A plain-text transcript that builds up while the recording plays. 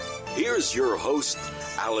Here's your host,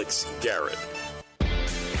 Alex Garrett.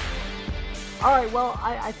 All right, well,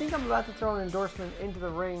 I think I'm about to throw an endorsement into the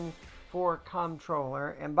ring for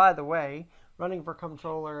Comptroller. And by the way, running for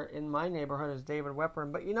Comptroller in my neighborhood is David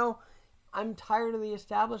Weprin. But, I'm tired of the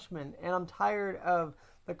establishment, and I'm tired of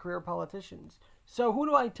the career politicians. So who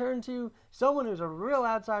do I turn to? Someone who's a real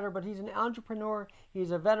outsider, but he's an entrepreneur.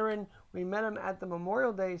 He's a veteran. We met him at the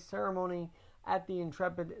Memorial Day ceremony at the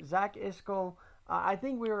Intrepid. Zach Iscol. I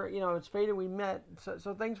think we were, it's fated we met.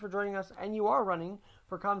 So thanks for joining us. And you are running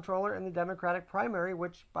for Comptroller in the Democratic primary,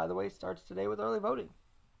 which, by the way, starts today with early voting.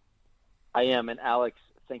 I am. And Alex,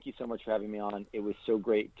 thank you so much for having me on. It was so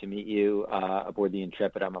great to meet you aboard the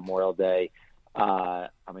Intrepid on Memorial Day. I'm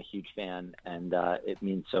a huge fan, and it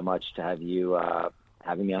means so much to have you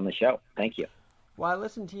having me on the show. Thank you. Well, I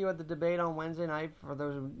listened to you at the debate on Wednesday night. For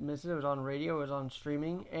those who missed it, it was on radio, it was on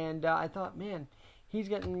streaming, and I thought, man, he's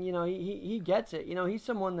getting, he gets it. He's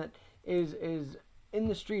someone that is in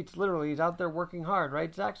the streets, literally. He's out there working hard,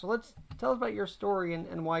 right, Zach? So let's tell us about your story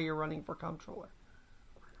and why you're running for Comptroller.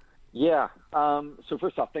 Yeah. So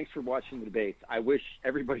first off, thanks for watching the debates. I wish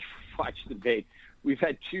everybody watched the debate. We've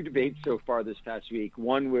had two debates so far this past week.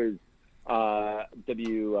 One was WABC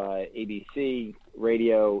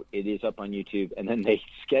radio. It is up on YouTube. And then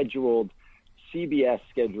CBS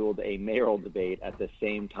scheduled a mayoral debate at the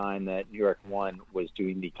same time that New York One was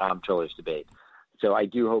doing the Comptroller's debate. So I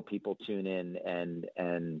do hope people tune in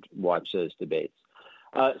and watch those debates.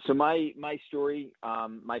 So my story,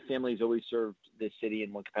 my family's always served this city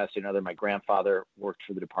in one capacity or another. My grandfather worked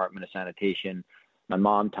for the Department of Sanitation. My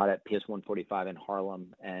mom taught at PS 145 in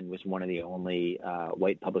Harlem and was one of the only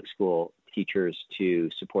white public school teachers to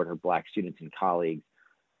support her black students and colleagues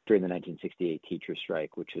during the 1968 teacher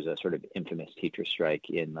strike, which was a sort of infamous teacher strike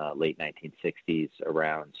in the late 1960s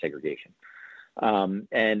around segregation.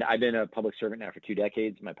 And I've been a public servant now for 2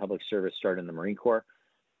 decades. My public service started in the Marine Corps.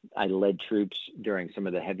 I led troops during some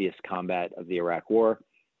of the heaviest combat of the Iraq War.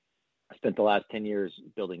 I spent the last 10 years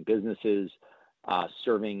building businesses,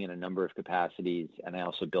 serving in a number of capacities, and I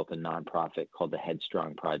also built a nonprofit called the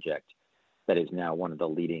Headstrong Project that is now one of the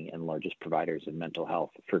leading and largest providers of mental health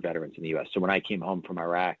for veterans in the U.S. So when I came home from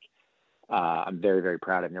Iraq, I'm very, very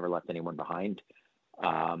proud. I've never left anyone behind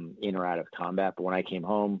in or out of combat. But when I came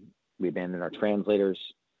home, we abandoned our translators.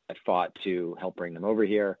 I fought to help bring them over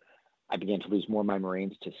here. I began to lose more of my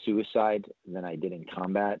Marines to suicide than I did in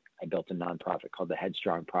combat. I built a nonprofit called the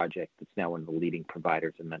Headstrong Project that's now one of the leading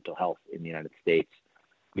providers of mental health in the United States.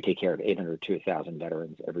 We take care of 800 to 1,000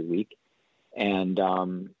 veterans every week. And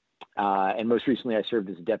most recently, I served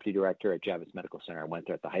as a deputy director at Javits Medical Center. I went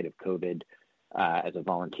there at the height of COVID as a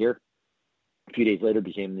volunteer. A few days later,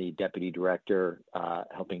 became the deputy director,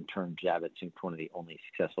 helping turn Javits into one of the only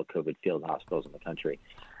successful COVID field hospitals in the country.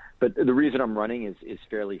 But the reason I'm running is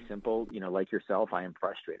fairly simple. Like yourself, I am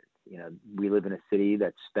frustrated. We live in a city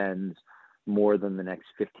that spends more than the next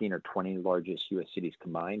 15 or 20 largest U.S. cities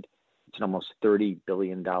combined. It's an almost $30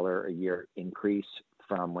 billion a year increase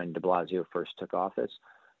from when de Blasio first took office.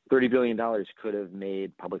 $30 billion could have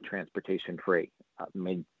made public transportation free,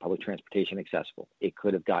 made public transportation accessible. It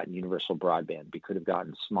could have gotten universal broadband. We could have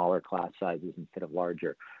gotten smaller class sizes instead of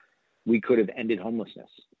larger. We could have ended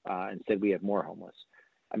homelessness. Instead, we have more homeless.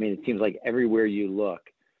 I mean, it seems like everywhere you look,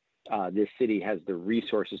 this city has the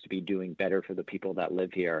resources to be doing better for the people that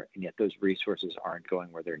live here, and yet those resources aren't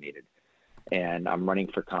going where they're needed. And I'm running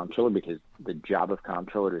for Comptroller because the job of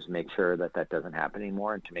Comptroller is to make sure that doesn't happen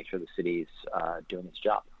anymore and to make sure the city's doing its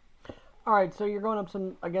job. All right, so you're going up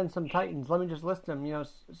against some titans. Let me just list them.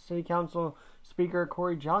 City Council Speaker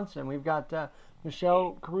Corey Johnson. We've got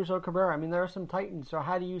Michelle Caruso Cabrera. I mean, there are some titans. So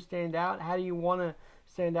how do you stand out? How do you want to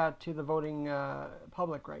stand out to the voting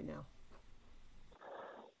public right now?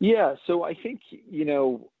 Yeah, so I think,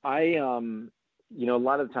 a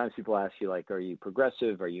lot of times people ask you, like, are you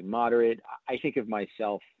progressive? Are you moderate? I think of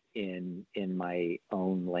myself in my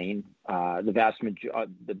own lane.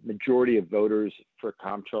 The majority of voters for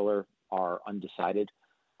Comptroller are undecided.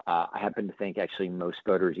 I happen to think actually most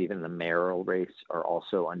voters, even in the mayoral race, are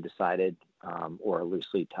also undecided or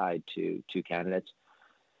loosely tied to two candidates.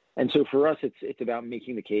 And so for us, it's about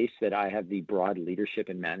making the case that I have the broad leadership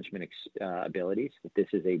and management abilities, that this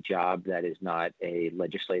is a job that is not a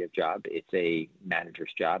legislative job. It's a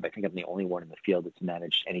manager's job. I think I'm the only one in the field that's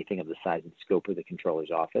managed anything of the size and scope of the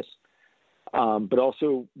Comptroller's office, but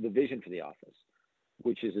also the vision for the office,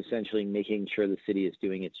 which is essentially making sure the city is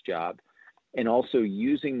doing its job and also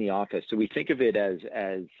using the office. So we think of it as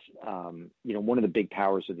one of the big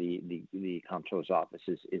powers of the Comptroller's office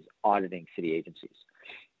is auditing city agencies.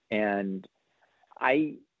 And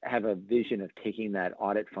I have a vision of taking that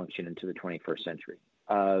audit function into the 21st century.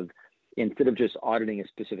 of, instead of just auditing a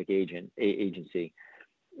specific agency,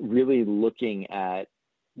 really looking at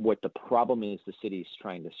what the problem is the city's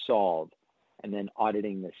trying to solve, and then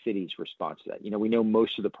auditing the city's response to that. We know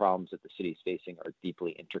most of the problems that the city's facing are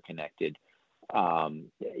deeply interconnected.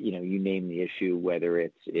 You name the issue, whether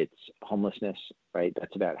it's homelessness, right?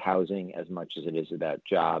 That's about housing as much as it is about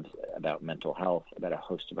jobs, about mental health, about a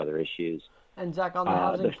host of other issues. And Zach, on the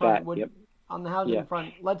housing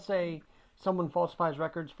front, let's say someone falsifies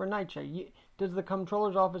records for NYCHA. Does the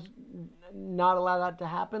Comptroller's office not allow that to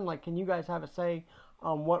happen? Like, can you guys have a say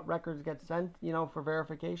on what records get sent, for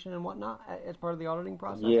verification and whatnot as part of the auditing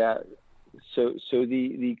process? Yeah. So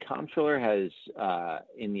the Comptroller has,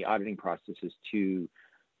 in the auditing process, is two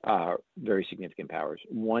very significant powers.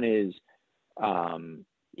 One is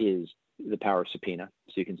the power of subpoena.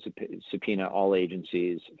 So you can subpoena all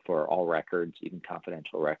agencies for all records, even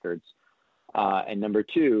confidential records. And number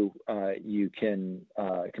two, you can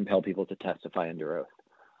compel people to testify under oath.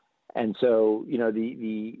 And so,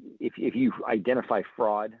 if you identify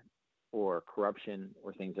fraud or corruption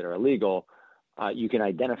or things that are illegal, you can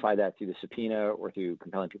identify that through the subpoena or through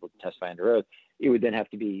compelling people to testify under oath. It would then have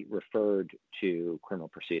to be referred to criminal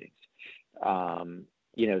proceedings. So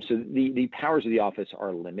the powers of the office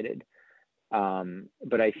are limited.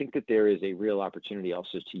 But I think that there is a real opportunity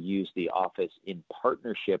also to use the office in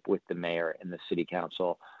partnership with the mayor and the city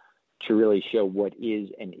council to really show what is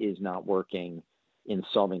and is not working in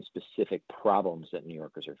solving specific problems that New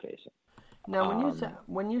Yorkers are facing. Now,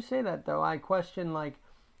 when you say that, though, I question,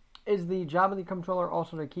 is the job of the Comptroller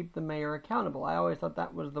also to keep the mayor accountable? I always thought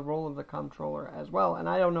that was the role of the Comptroller as well, and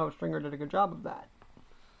I don't know if Stringer did a good job of that.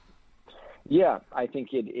 Yeah, I think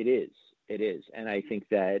it is. It is. And I think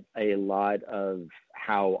that a lot of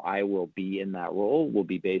how I will be in that role will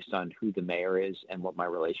be based on who the mayor is and what my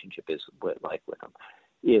relationship is with him.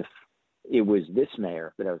 If it was this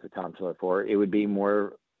mayor that I was a comptroller for, it would be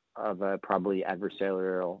more of a probably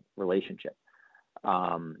adversarial relationship.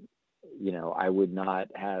 I would not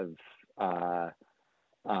have I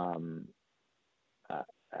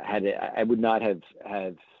would not have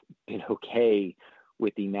been okay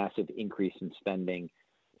with the massive increase in spending,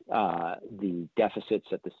 the deficits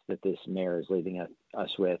that this mayor is leaving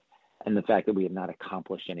us with, and the fact that we have not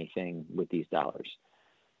accomplished anything with these dollars.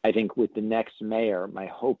 I think with the next mayor, my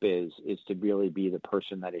hope is to really be the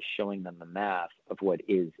person that is showing them the math of what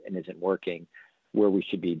is and isn't working, where we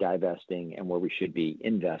should be divesting and where we should be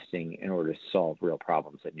investing in order to solve real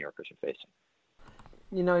problems that New Yorkers are facing.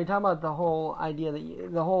 You talk about the whole idea that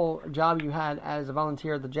the whole job you had as a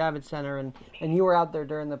volunteer at the Javits Center, and you were out there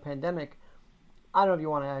during the pandemic. I don't know if you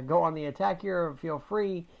want to go on the attack here or feel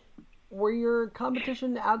free. Were your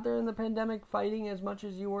competition out there in the pandemic fighting as much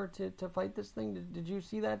as you were to fight this thing? Did you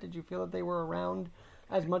see that? Did you feel that they were around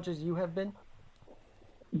as much as you have been?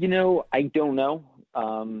 I don't know.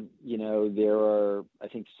 There are, I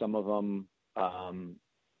think some of them,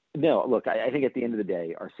 no, look, I think at the end of the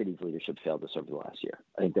day, our city's leadership failed us over the last year.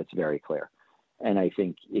 I think that's very clear. And I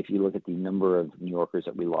think if you look at the number of New Yorkers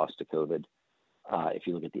that we lost to COVID, if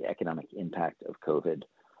you look at the economic impact of COVID,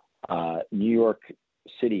 New York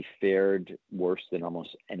City fared worse than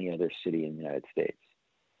almost any other city in the United States.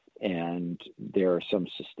 And there are some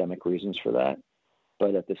systemic reasons for that.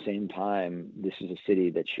 But at the same time, this is a city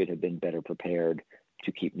that should have been better prepared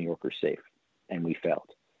to keep New Yorkers safe. And we failed.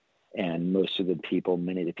 And many of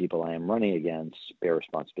the people I am running against bear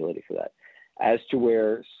responsibility for that. As to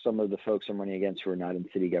where some of the folks I'm running against who are not in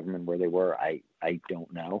city government, where they were, I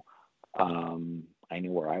don't know. I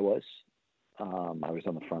knew where I was. I was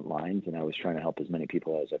on the front lines, and I was trying to help as many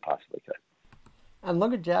people as I possibly could. And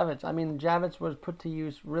look at Javits. Javits was put to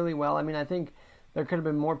use really well. I think there could have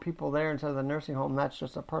been more people there instead of the nursing home. That's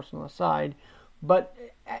just a personal aside. But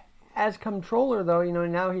as Comptroller, though,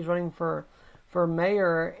 now he's running for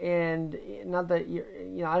mayor, and not that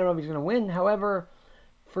I don't know if he's going to win. However,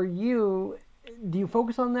 for you, do you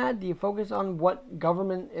focus on that? Do you focus on what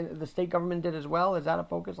the state government did as well? Is that a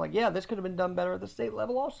focus? This could have been done better at the state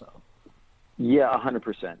level also. Yeah,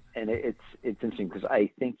 100%. And it's interesting because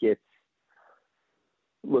I think I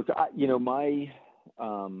look at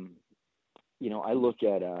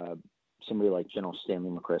somebody like General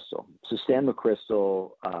Stanley McChrystal. So Stan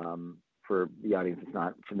McChrystal, for the audience that's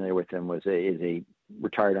not familiar with him, is a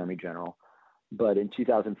retired Army general. But in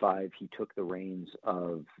 2005, he took the reins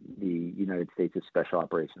of the United States Special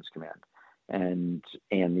Operations Command and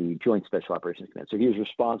the Joint Special Operations Command. So he was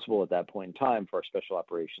responsible at that point in time for our special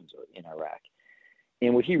operations in Iraq.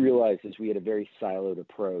 And what he realized is we had a very siloed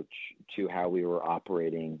approach to how we were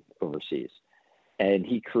operating overseas. And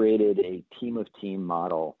he created a team-of-team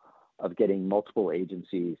model of getting multiple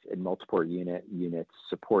agencies and multiple units,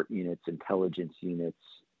 support units, intelligence units,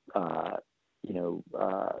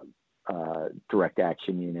 direct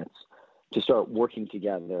action units to start working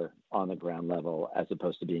together on the ground level as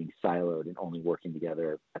opposed to being siloed and only working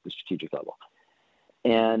together at the strategic level.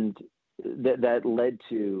 And that led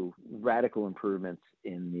to radical improvements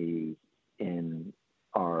in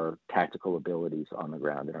our tactical abilities on the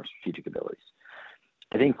ground and our strategic abilities.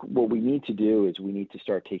 I think what we need to do is we need to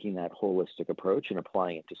start taking that holistic approach and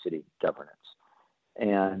applying it to city governance.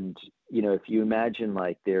 And, if you imagine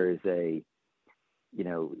like there is if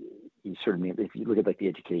you look at like the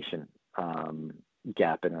education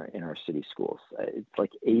gap in our city schools, it's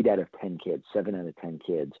like 8 out of 10 kids, 7 out of 10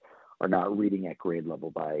 kids are not reading at grade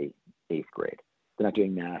level by 8th grade. They're not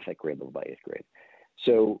doing math at grade level by 8th grade.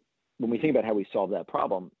 So when we think about how we solve that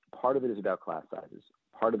problem, part of it is about class sizes.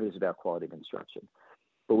 Part of it is about quality of instruction.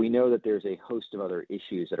 But we know that there's a host of other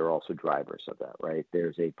issues that are also drivers of that, right?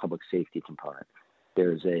 There's a public safety component.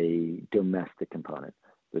 There's a domestic component.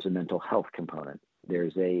 There's a mental health component.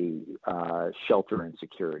 There's a shelter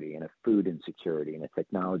insecurity and a food insecurity and a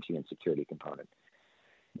technology insecurity component.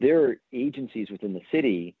 There are agencies within the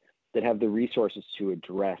city that have the resources to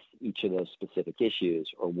address each of those specific issues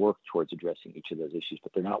or work towards addressing each of those issues,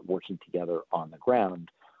 but they're not working together on the ground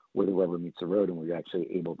where the rubber meets the road and where you're actually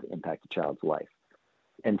able to impact a child's life.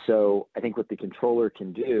 And so I think what the controller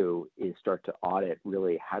can do is start to audit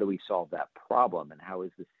really how do we solve that problem and how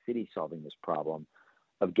is the city solving this problem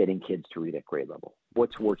of getting kids to read at grade level?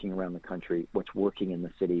 What's working around the country? What's working in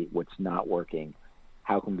the city? What's not working?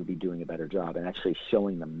 How can we be doing a better job? And actually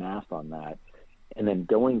showing the math on that and then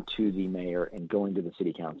going to the mayor and going to the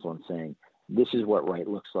city council and saying, this is what right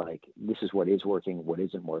looks like. This is what is working, what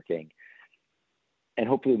isn't working. And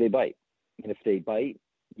hopefully they bite. And if they bite,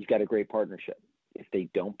 you've got a great partnership. If they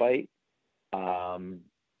don't bite,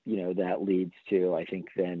 that leads to, I think,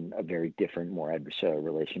 then a very different, more adversarial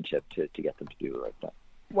relationship to get them to do the right thing.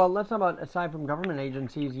 Well, let's talk about, aside from government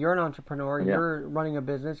agencies, you're an entrepreneur, Yeah. You're running a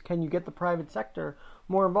business. Can you get the private sector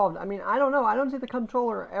more involved? I mean, I don't know. I don't see the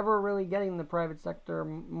comptroller ever really getting the private sector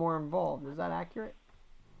more involved. Is that accurate?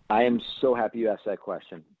 I am so happy you asked that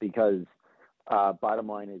question because bottom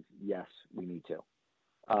line is, yes, we need to.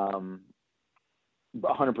 100%.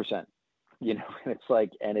 It's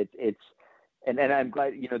like, and and I'm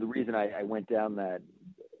glad, the reason I went down that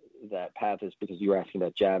path is because you were asking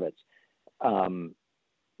about Javits.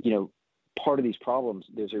 Part of these problems,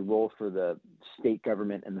 there's a role for the state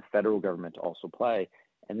government and the federal government to also play.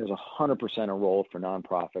 And there's 100% a role for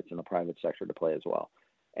nonprofits and the private sector to play as well.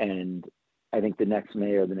 And I think the next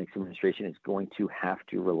mayor, the next administration is going to have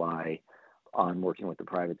to rely on working with the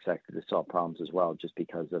private sector to solve problems as well, just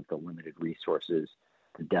because of the limited resources,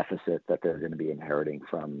 the deficit that they're going to be inheriting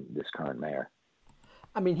from this current mayor.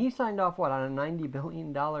 I mean, he signed off, on a $90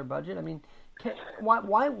 billion budget? I mean,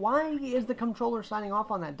 why is the comptroller signing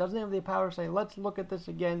off on that? Doesn't he have the power to say, let's look at this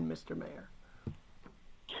again, Mr. Mayor?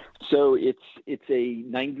 So it's a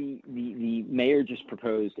the mayor just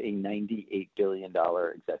proposed a $98 billion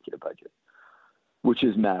executive budget, which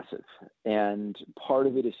is massive. And part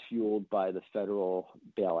of it is fueled by the federal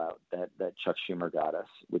bailout that Chuck Schumer got us,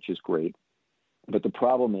 which is great. But the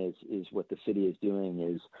problem is what the city is doing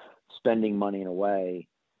is spending money in a way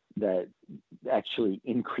that actually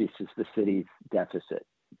increases the city's deficit,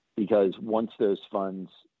 because once those funds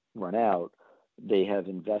run out, they have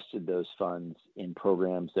invested those funds in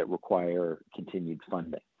programs that require continued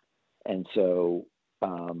funding. And so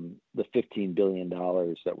the $15 billion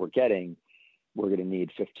that we're getting, we're going to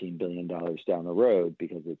need $15 billion down the road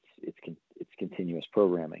because it's continuous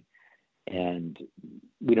programming. And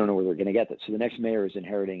we don't know where they're going to get that. So the next mayor is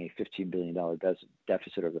inheriting a $15 billion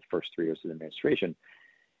deficit over the first 3 years of the administration.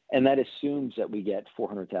 And that assumes that we get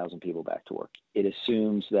 400,000 people back to work. It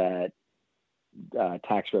assumes that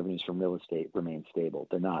tax revenues from real estate remain stable.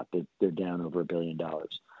 They're not. They're down over $1 billion.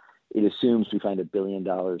 It assumes we find $1 billion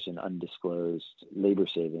in undisclosed labor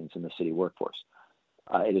savings in the city workforce.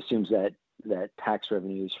 It assumes that tax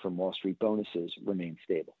revenues from Wall Street bonuses remain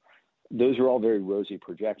stable. Those are all very rosy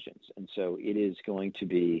projections. And so it is going to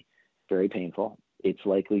be very painful. It's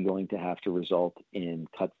likely going to have to result in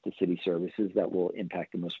cuts to city services that will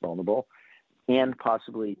impact the most vulnerable, and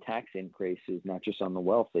possibly tax increases, not just on the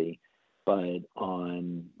wealthy, but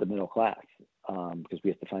on the middle class, because we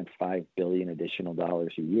have to find $5 billion additional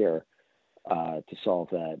dollars a year to solve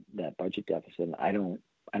that budget deficit. And I don't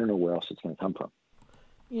know where else it's going to come from.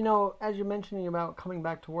 As you're mentioning about coming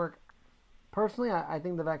back to work, personally, I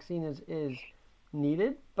think the vaccine is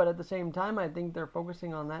needed, but at the same time, I think they're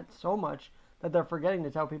focusing on that so much that they're forgetting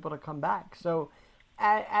to tell people to come back. So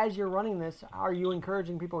as you're running this, are you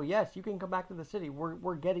encouraging people? Yes, you can come back to the city.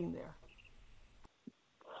 We're getting there.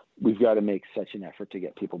 We've got to make such an effort to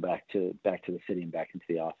get people back to the city and back into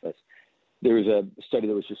the office. There was a study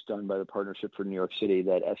that was just done by the Partnership for New York City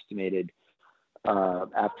that estimated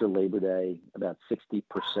after Labor Day, about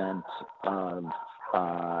 60% of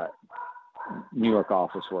New York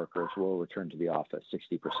office workers will return to the office,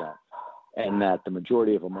 60%, and that the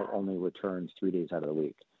majority of them will only return 3 days out of the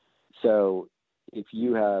week. So if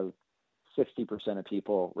you have 60% of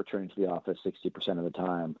people returning to the office 60% of the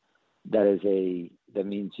time, that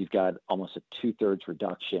means you've got almost a 2/3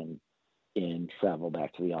 reduction in travel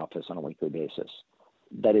back to the office on a weekly basis.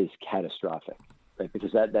 That is catastrophic, right?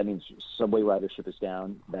 Because that means subway ridership is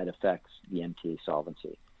down. That affects the MTA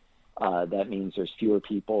solvency. That means there's fewer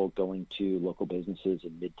people going to local businesses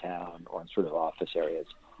in Midtown or in sort of office areas.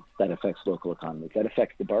 That affects local economies. That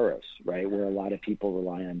affects the boroughs, right, where a lot of people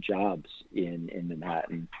rely on jobs in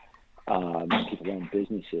Manhattan. People own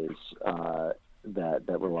businesses that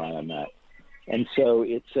rely on that. And so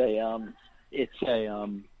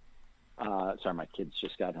sorry, my kids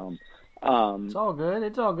just got home. It's all good.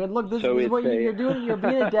 It's all good. Look, this is what you're doing. You're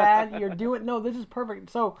being a dad. This is perfect.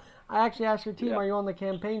 So I actually asked your team, Are you on the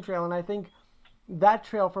campaign trail? And I think that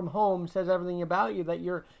trail from home says everything about you, that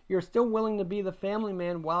you're still willing to be the family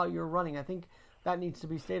man while you're running. I think that needs to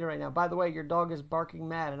be stated right now. By the way, your dog is barking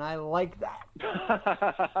mad, and I like that.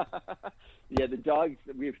 Yeah, the dogs,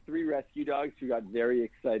 we have 3 rescue dogs who got very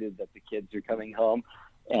excited that the kids are coming home.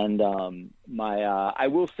 And I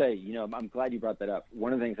will say, I'm glad you brought that up.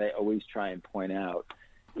 One of the things I always try and point out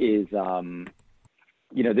is,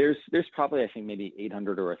 there's probably, I think, maybe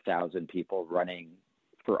 800 or 1,000 people running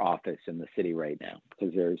for office in the city right now,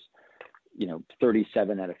 because there's,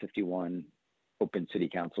 37 out of 51 open city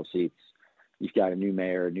council seats. You've got a new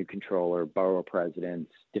mayor, new controller, borough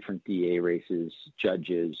presidents, different DA races,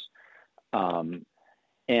 judges.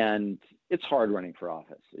 And it's hard running for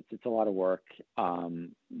office. It's a lot of work,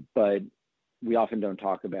 but we often don't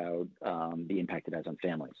talk about the impact it has on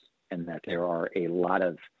families, and that there are a lot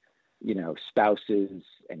of, spouses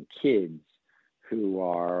and kids who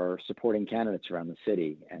are supporting candidates around the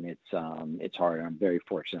city, and it's hard. And I'm very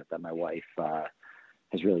fortunate that my wife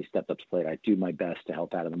has really stepped up to the plate. I do my best to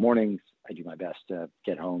help out in the mornings. I do my best to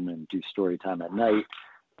get home and do story time at night.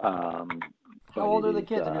 How old are the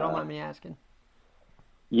kids, if you don't mind me asking?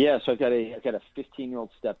 Yeah, so I've got a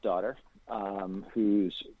 15-year-old stepdaughter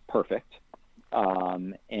who's perfect,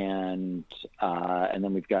 and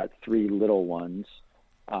then we've got 3 little ones,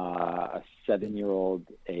 a 7-year-old,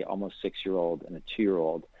 a almost 6-year-old, and a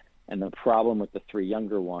 2-year-old. And the problem with the 3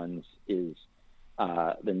 younger ones is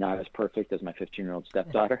they're not as perfect as my 15-year-old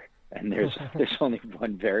stepdaughter, and there's only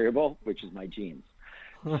one variable, which is my genes.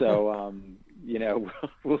 So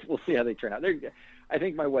we'll see how they turn out. I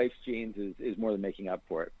think my wife's genes is more than making up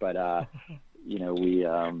for it, but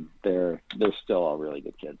they're still all really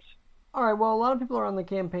good kids. All right. Well, a lot of people are on the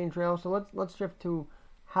campaign trail, so let's shift to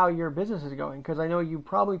how your business is going, because I know you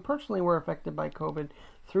probably personally were affected by COVID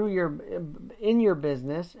in your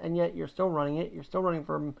business, and yet you're still running it. You're still running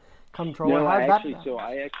for Comptroller. No,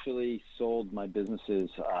 I actually sold my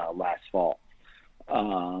businesses last fall.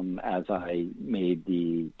 As I made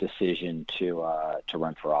the decision to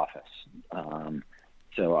run for office.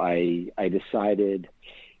 So I decided,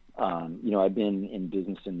 I've been in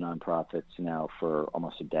business and nonprofits now for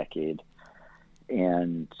almost a decade.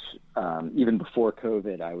 And even before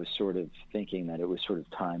COVID, I was sort of thinking that it was sort of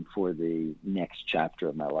time for the next chapter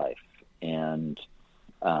of my life. And,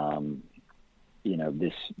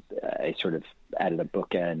 I sort of added a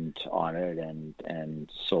bookend on it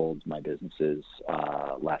and sold my businesses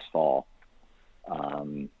last fall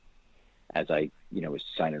as I, was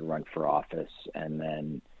deciding to run for office. And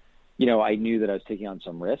then, I knew that I was taking on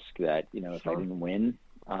some risk that, if I didn't win,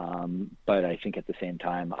 but I think at the same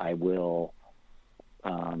time I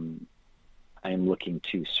am looking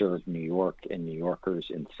to serve New York and New Yorkers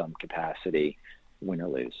in some capacity, win or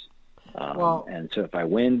lose. And so if I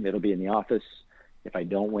win, it'll be in the office. If I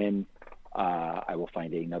don't win, I will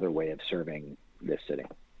find another way of serving this city.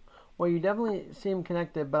 Well, you definitely seem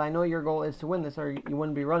connected, but I know your goal is to win this, or you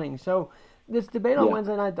wouldn't be running. So this debate on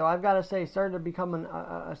Wednesday night, though, I've got to say, started to become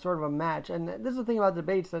a sort of a match. And this is the thing about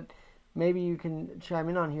debates that maybe you can chime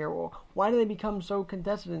in on here. Well, why do they become so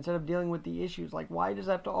contested instead of dealing with the issues? Like, why does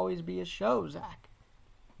it have to always be a show, Zach?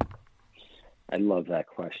 I love that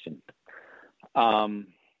question.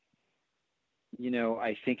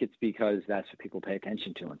 I think it's because that's what people pay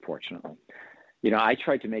attention to, unfortunately. I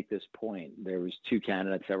tried to make this point. There was 2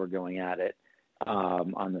 candidates that were going at it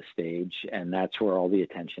on the stage, and that's where all the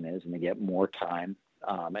attention is, and they get more time,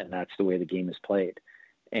 and that's the way the game is played.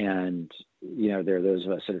 And, there are those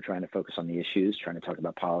of us that are trying to focus on the issues, trying to talk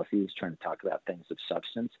about policies, trying to talk about things of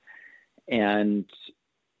substance. And,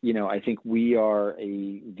 I think we are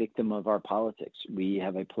a victim of our politics. We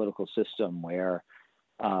have a political system where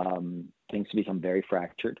things become very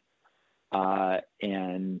fractured.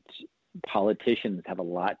 And politicians have a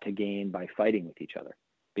lot to gain by fighting with each other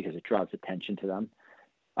because it draws attention to them.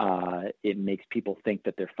 It makes people think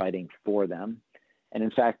that they're fighting for them. And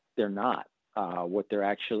in fact, they're not. What they're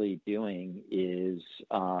actually doing is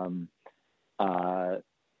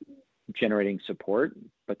generating support,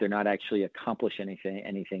 but they're not actually accomplishing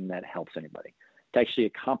anything that helps anybody. To actually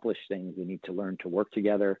accomplish things, they need to learn to work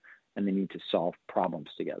together and they need to solve problems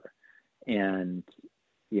together. And,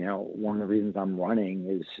 one of the reasons I'm running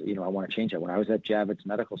is, I want to change that. When I was at Javits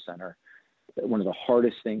Medical Center, one of the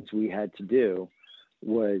hardest things we had to do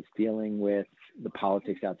was dealing with the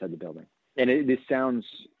politics outside the building. And this sounds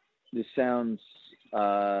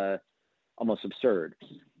almost absurd,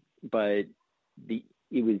 but it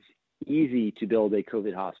was easy to build a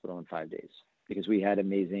COVID hospital in 5 days because we had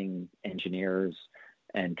amazing engineers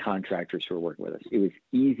and contractors who were working with us. It was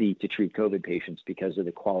easy to treat COVID patients because of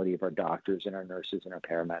the quality of our doctors and our nurses and our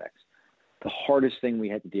paramedics. The hardest thing we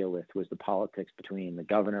had to deal with was the politics between the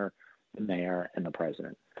governor, the mayor, and the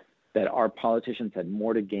president. That our politicians had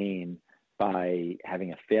more to gain by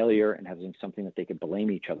having a failure and having something that they could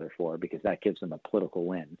blame each other for because that gives them a political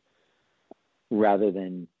win rather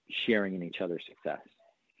than sharing in each other's success.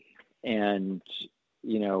 And,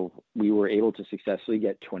 we were able to successfully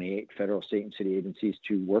get 28 federal, state, and city agencies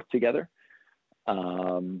to work together.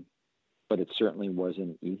 But it certainly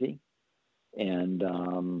wasn't easy. And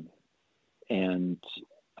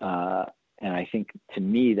I think to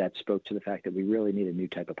me that spoke to the fact that we really need a new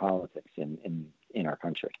type of politics in our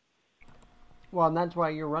country. Well, and that's why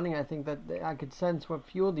you're running. I think that I could sense what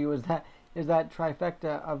fueled you is that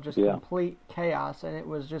trifecta of just complete chaos, and it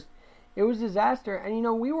was disaster.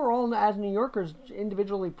 And we were all as New Yorkers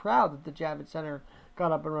individually proud that the Javits Center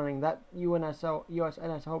got up and running, that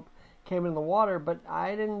USNS Hope came in the water, but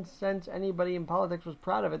I didn't sense anybody in politics was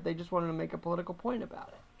proud of it. They just wanted to make a political point about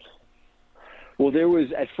it. Well,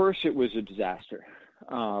 at first it was a disaster.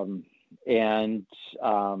 And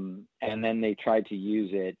then they tried to use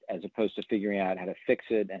it as opposed to figuring out how to fix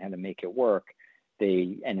it and how to make it work.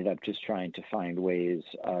 They ended up just trying to find ways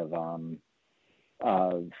of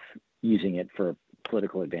using it for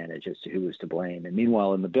political advantage as to who was to blame. And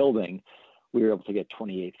meanwhile, in the building, we were able to get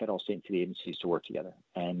 28 federal, state, and city agencies to work together.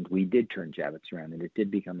 And we did turn Javits around, and it did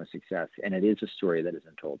become a success. And it is a story that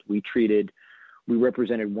isn't told. We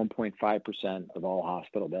represented 1.5% of all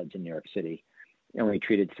hospital beds in New York City, and we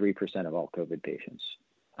treated 3% of all COVID patients.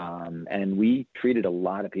 And we treated a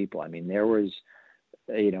lot of people. I mean, there was,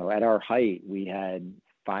 at our height, we had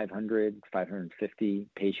 550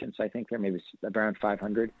 patients, I think there, maybe around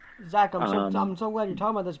 500. Zach, I'm so glad you're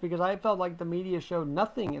talking about this because I felt like the media showed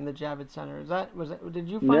nothing in the Javits Center. Did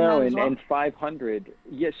you find that as well? And 500,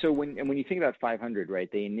 yeah, so when you think about 500,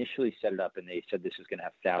 right, they initially set it up and they said this is going to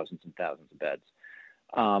have thousands and thousands of beds.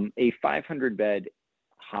 A 500-bed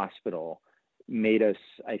hospital made us,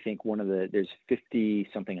 I think, there's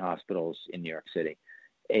 50-something hospitals in New York City.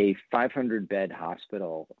 A 500-bed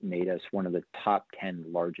hospital made us one of the top 10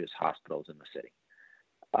 largest hospitals in the city.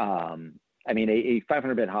 A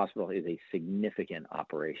 500-bed hospital is a significant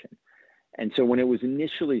operation. And so when it was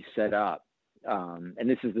initially set up, and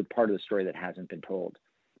this is the part of the story that hasn't been told,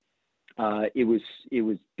 it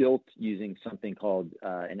was built using something called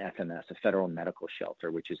an FMS, a federal medical shelter,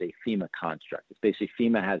 which is a FEMA construct. It's basically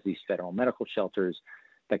FEMA has these federal medical shelters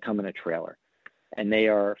that come in a trailer, and they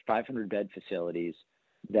are 500-bed facilities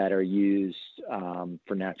that are used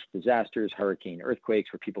for natural disasters, hurricane,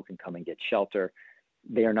 earthquakes, where people can come and get shelter.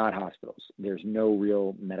 They are not hospitals. There's no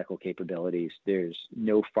real medical capabilities. There's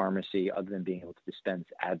no pharmacy other than being able to dispense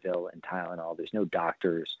Advil and Tylenol. There's no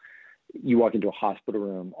doctors. You walk into a hospital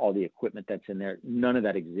room, all the equipment that's in there, none of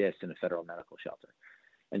that exists in a federal medical shelter.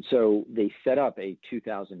 And so they set up a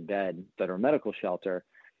 2,000-bed federal medical shelter,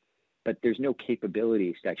 but there's no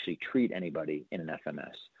capabilities to actually treat anybody in an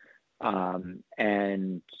FMS.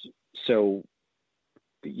 And so,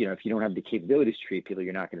 if you don't have the capabilities to treat people,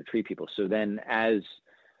 you're not going to treat people. So then as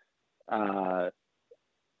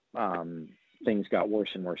things got worse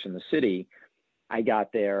and worse in the city, I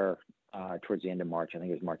got there towards the end of March. I think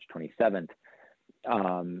it was March 27th.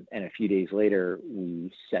 And a few days later,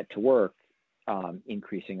 we set to work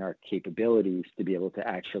increasing our capabilities to be able to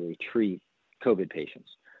actually treat COVID patients.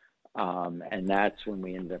 And that's when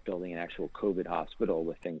we ended up building an actual COVID hospital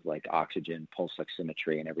with things like oxygen, pulse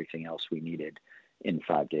oximetry, and everything else we needed in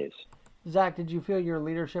 5 days. Zach, did you feel your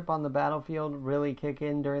leadership on the battlefield really kick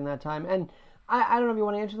in during that time? And I don't know if you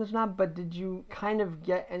want to answer this or not, but did you kind of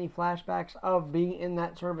get any flashbacks of being in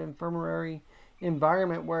that sort of infirmary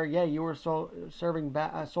environment where, yeah, you were serving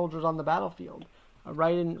soldiers on the battlefield,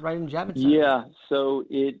 right in Javits Center? Yeah, so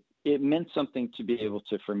it meant something to be able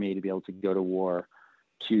to, for me, to be able to go to war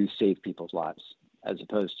to save people's lives, as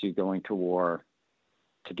opposed to going to war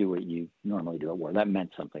to do what you normally do at war. That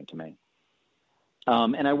meant something to me.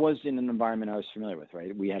 And I was in an environment I was familiar with,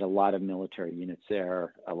 right? We had a lot of military units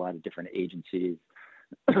there, a lot of different agencies.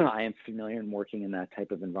 I am familiar in working in that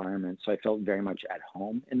type of environment, so I felt very much at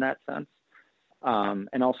home in that sense.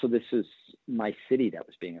 And also, this is my city that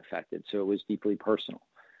was being affected, so it was deeply personal.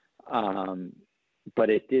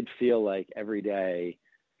 But it did feel like every day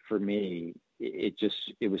for me,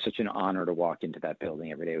 it was such an honor to walk into that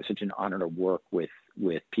building every day. It was such an honor to work with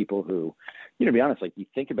people who, to be honest, like you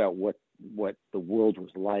think about what the world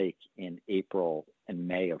was like in April and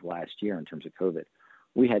May of last year in terms of COVID.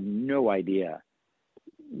 We had no idea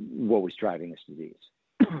what was driving this disease.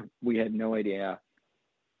 We had no idea.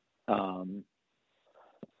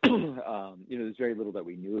 There's very little that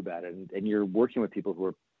we knew about it, and you're working with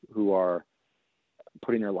people who are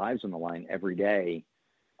putting their lives on the line every day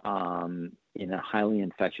in a highly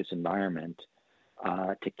infectious environment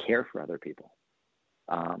to care for other people.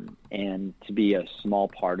 And to be a small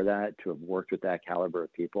part of that, to have worked with that caliber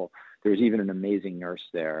of people. There was even an amazing nurse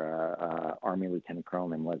there, Army Lieutenant Colonel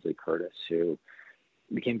named Leslie Curtis, who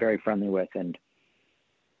became very friendly with, and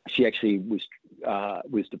she actually was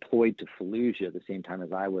deployed to Fallujah the same time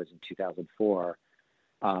as I was in 2004,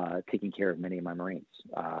 taking care of many of my Marines.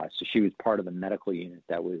 So she was part of the medical unit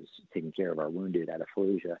that was taking care of our wounded out of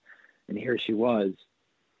Fallujah. And here she was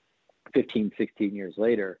 15, 16 years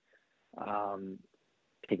later,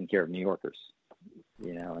 taking care of New Yorkers,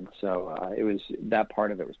 and so it was, that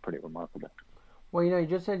part of it was pretty remarkable. Well, you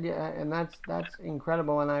just said, and that's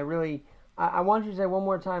incredible. And I want you to say one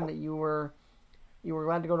more time that you were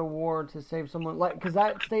glad to go to war to save someone, because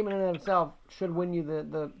that statement in itself should win you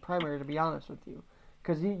the primary, to be honest with you,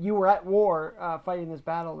 because you were at war fighting this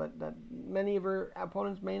battle that many of your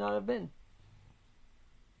opponents may not have been.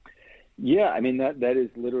 Yeah, I mean that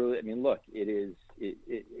is literally. I mean, look, it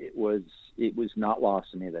was not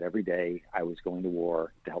lost to me that every day I was going to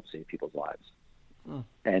war to help save people's lives,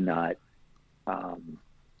 and not what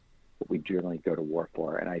we generally go to war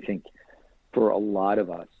for. And I think for a lot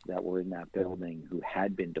of us that were in that building who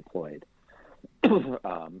had been deployed,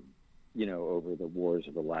 over the wars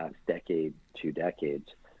of the last decade, 2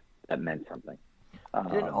 decades, that meant something.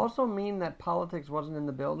 Did it also mean that politics wasn't in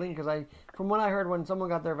the building? Because from what I heard, when someone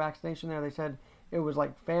got their vaccination there, they said it was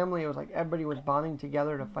like family. It was like everybody was bonding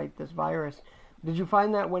together to fight this virus. Did you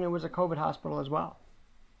find that when it was a COVID hospital as well?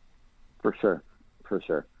 For sure.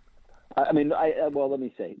 I mean, well, let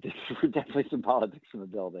me say, there were definitely some politics in the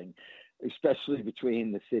building, especially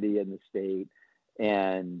between the city and the state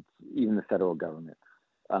and even the federal government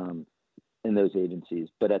and those agencies.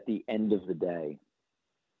 But at the end of the day,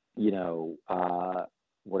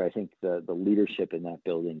 what I think the leadership in that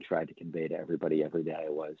building tried to convey to everybody every day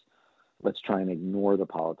was, let's try and ignore the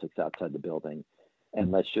politics outside the building,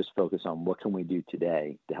 and let's just focus on what can we do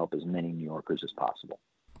today to help as many New Yorkers as possible.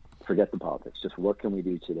 Forget the politics. Just what can we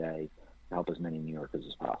do today to help as many New Yorkers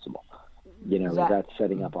as possible? Is that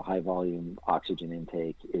setting up a high volume oxygen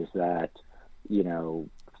intake? Is that,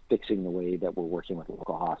 fixing the way that we're working with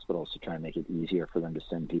local hospitals to try and make it easier for them to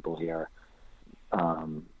send people here?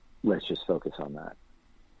 Let's just focus on that.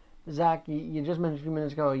 Zach, you just mentioned a few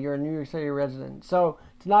minutes ago you're a New York City resident. So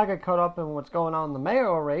to not get caught up in what's going on in the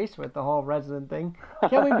mayoral race with the whole resident thing,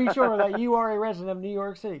 can we be sure that you are a resident of New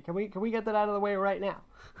York City? Can we get that out of the way right now?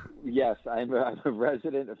 Yes, I'm a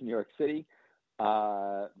resident of New York City.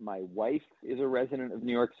 My wife is a resident of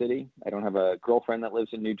New York City. I don't have a girlfriend that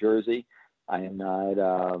lives in New Jersey. I am not,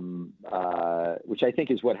 which I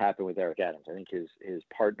think is what happened with Eric Adams. I think his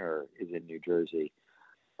partner is in New Jersey.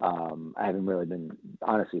 I haven't really been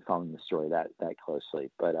honestly following the story that closely,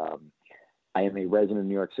 but I am a resident of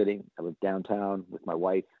New York City. I live downtown with my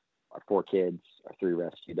wife, our 4 kids, our 3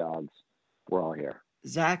 rescue dogs. We're all here.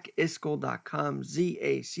 ZachIscol.com,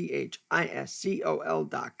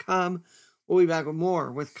 ZachIscol.com. We'll be back with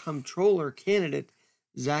more with Comptroller candidate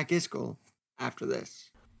Zach Iscol after this.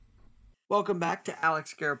 Welcome back to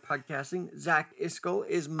Alex Garrett Podcasting. Zach Iscol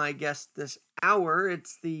is my guest this hour.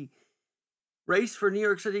 It's the race for New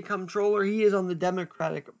York City Comptroller. He is on the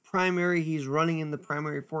Democratic primary. He's running in the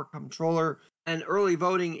primary for Comptroller. And early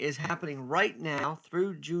voting is happening right now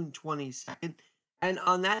through June 22nd. And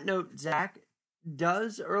on that note, Zach,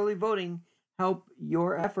 does early voting help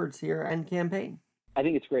your efforts here and campaign? I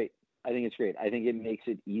think it's great. I think it's great. I think it makes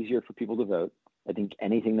it easier for people to vote. I think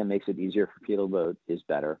anything that makes it easier for people to vote is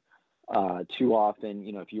better. Too often,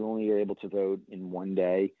 if you only are able to vote in one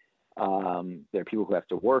day, there are people who have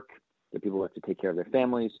to work. There are people who have to take care of their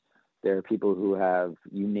families. There are people who have,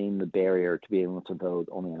 you name the barrier to be able to vote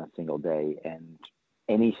only on a single day. And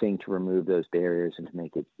anything to remove those barriers and to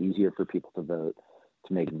make it easier for people to vote,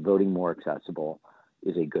 to make voting more accessible,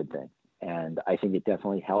 is a good thing. And I think it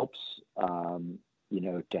definitely helps,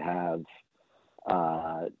 to have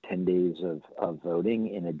 10 days of voting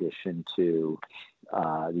in addition to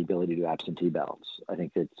the ability to do absentee ballots. I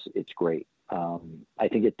think it's great. I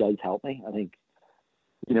think it does help me. I think,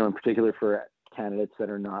 in particular for candidates that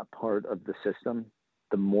are not part of the system,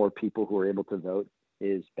 the more people who are able to vote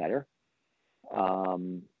is better.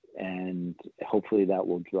 And hopefully that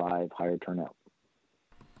will drive higher turnout.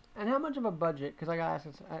 And how much of a budget, because I got to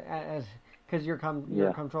ask, because you're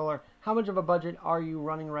a comptroller, how much of a budget are you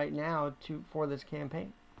running right now for this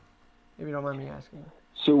campaign, if you don't mind me asking?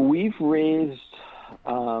 So we've raised,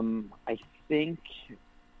 I think,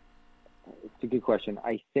 it's a good question.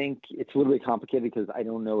 I think it's a little bit complicated because I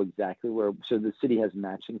don't know exactly where. So the city has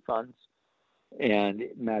matching funds, and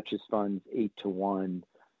it matches funds 8-1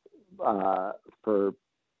 for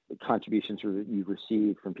contributions you've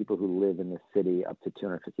received from people who live in the city up to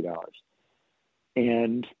 $250.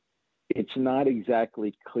 And it's not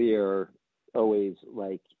exactly clear always,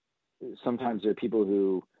 like sometimes there are people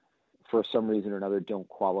who, for some reason or another, don't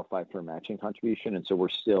qualify for a matching contribution. And so we're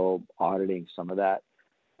still auditing some of that.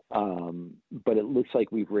 But it looks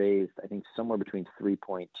like we've raised, I think, somewhere between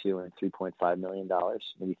 $3.2 and $3.5 million,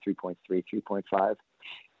 maybe 3.3, 3.5.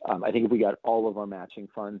 I think if we got all of our matching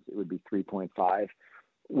funds, it would be 3.5.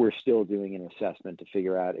 We're still doing an assessment to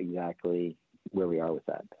figure out exactly where we are with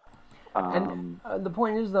that. And the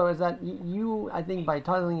point is, though, is that you, I think, by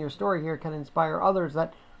telling your story here, can inspire others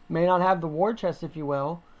that may not have the war chest, if you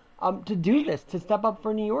will, to do this, to step up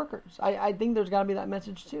for New Yorkers. I think there's got to be that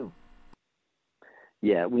message, too.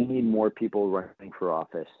 Yeah, we need more people running for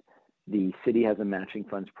office. The city has a matching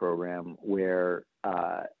funds program where,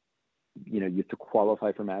 you have to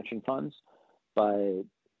qualify for matching funds, but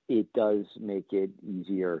it does make it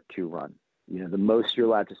easier to run. The most you're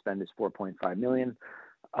allowed to spend is $4.5 million.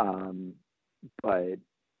 But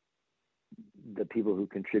the people who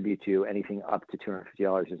contribute to anything up to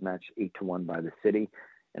 $250 is matched 8-1 by the city.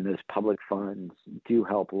 And those public funds do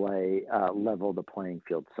help level the playing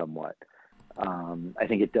field somewhat. I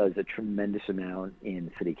think it does a tremendous amount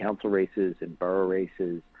in city council races, in borough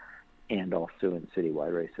races, and also in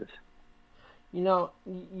citywide races. How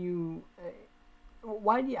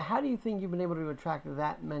do you think you've been able to attract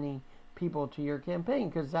that many people to your campaign?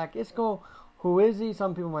 Because Zach Iscol, who is he?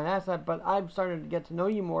 Some people might ask that, but I've started to get to know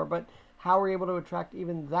you more. But how are you able to attract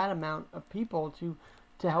even that amount of people to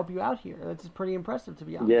help you out here? That's pretty impressive, to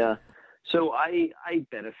be honest. Yeah. So I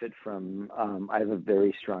benefit from, I have a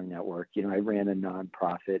very strong network. I ran a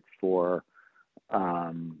nonprofit for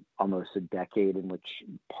almost a decade in which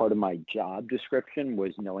part of my job description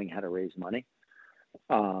was knowing how to raise money.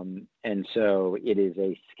 And so it is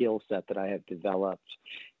a skill set that I have developed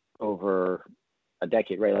over a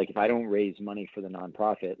decade, right? Like if I don't raise money for the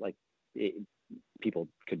nonprofit, people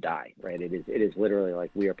could die, right? It is literally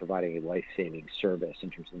like we are providing a life-saving service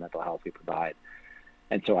in terms of mental health we provide.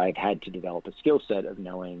 And so I've had to develop a skill set of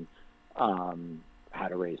knowing how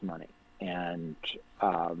to raise money. And,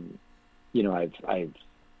 I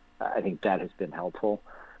think that has been helpful.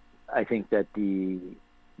 I think that in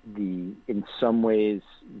some ways,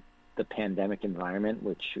 the pandemic environment,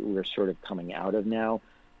 which we're sort of coming out of now,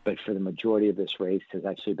 but for the majority of this race has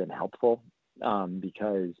actually been helpful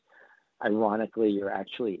because ironically, you're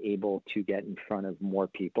actually able to get in front of more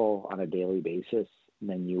people on a daily basis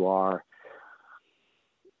than you are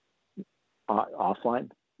offline,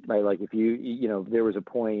 right? Like if there was a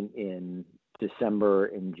point in December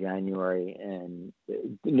and January and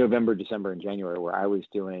November, December and January where I was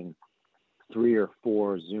doing 3 or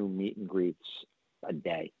 4 Zoom meet and greets a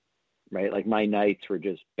day, right? Like my nights were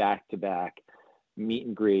just back-to-back meet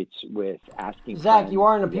and greets with asking Zach, you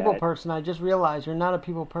aren't a people person. I just realized you're not a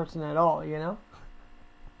people person at all,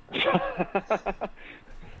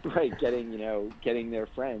 Right, getting their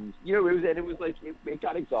friends. It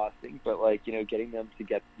got exhausting, but getting them to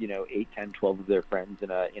get 8, 10, 12 of their friends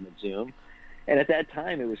in a Zoom. And at that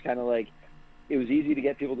time it was kind of like it was easy to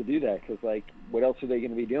get people to do that because what else are they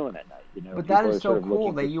going to be doing at night? But that is so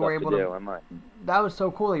cool that you were able to. That was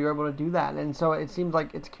so cool that you were able to do that, and so it seems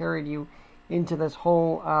like it's carried you into this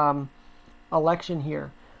whole election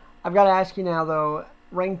here. I've got to ask you now, though.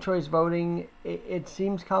 Ranked choice voting. It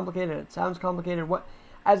seems complicated. It sounds complicated.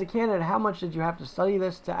 as a candidate, how much did you have to study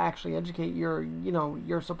this to actually educate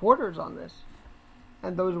your supporters on this?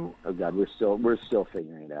 And those. Oh God, we're still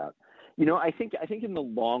figuring it out. I think in the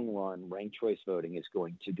long run, ranked choice voting is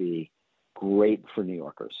going to be great for New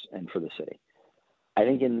Yorkers and for the city. I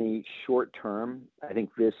think in the short term, I think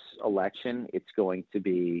this election, it's going to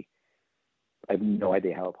be, I have no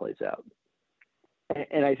idea how it plays out.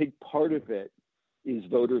 And I think part of it is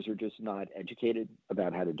voters are just not educated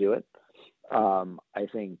about how to do it. I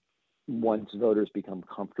think once voters become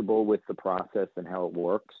comfortable with the process and how it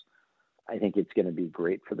works, I think it's going to be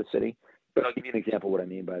great for the city. But I'll give you an example of what I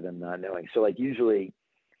mean by them not knowing. So like usually,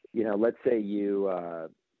 let's say you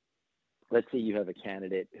have a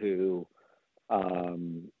candidate who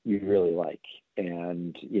you really like,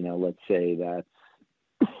 and let's say that's,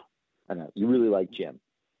 I don't know, you really like Jim,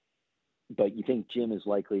 but you think Jim is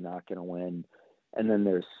likely not going to win, and then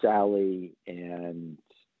there's Sally and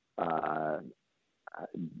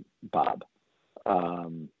Bob.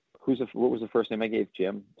 What was the first name I gave?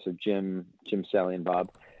 Jim. So Jim, Sally, and Bob.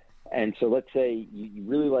 And so let's say you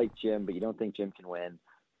really like Jim, but you don't think Jim can win.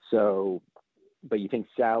 So, but you think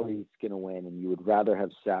Sally's going to win, and you would rather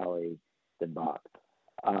have Sally than Bob.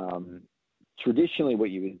 Traditionally,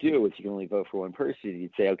 what you would do is you can only vote for one person.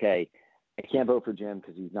 You'd say, okay, I can't vote for Jim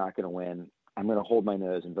because he's not going to win. I'm going to hold my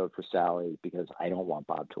nose and vote for Sally because I don't want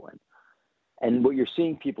Bob to win. And what you're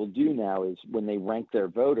seeing people do now is when they rank their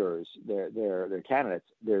voters, their candidates,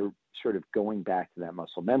 they're sort of going back to that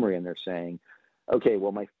muscle memory, and they're saying, okay,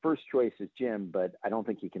 well, my first choice is Jim, but I don't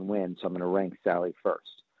think he can win, so I'm going to rank Sally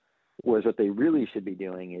first. Whereas what they really should be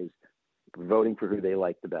doing is voting for who they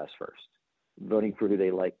like the best first, voting for who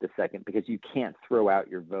they like the second, because you can't throw out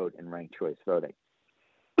your vote in ranked choice voting.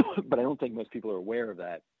 But I don't think most people are aware of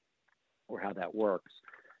that or how that works.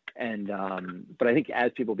 And but I think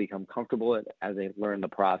as people become comfortable, as they learn the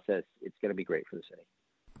process, it's going to be great for the city.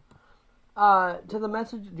 To the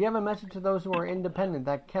message, do you have a message to those who are independent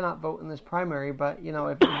that cannot vote in this primary, but if you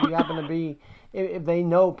happen to be, if they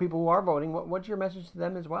know people who are voting, what's your message to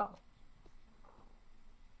them as well?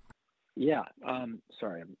 Yeah,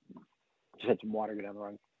 sorry, I just had some water go down the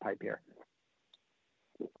wrong pipe here.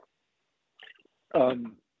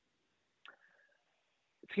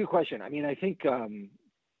 It's a good question. I mean, I think I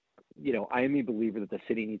am a believer that the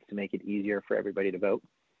city needs to make it easier for everybody to vote.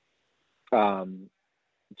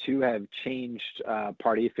 To have changed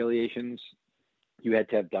party affiliations, you had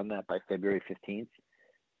to have done that by February 15th.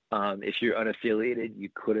 If you're unaffiliated, you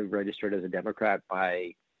could have registered as a Democrat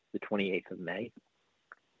by the 28th of May.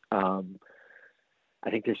 I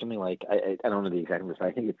think there's something like, I don't know the exact numbers, but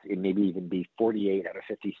I think it maybe even be 48 out of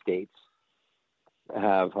 50 states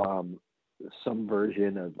have some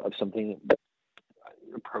version of something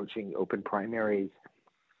approaching open primaries,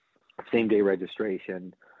 same-day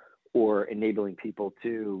registration, or enabling people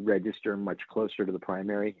to register much closer to the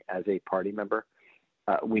primary as a party member.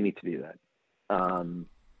 We need to do that.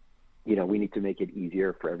 We need to make it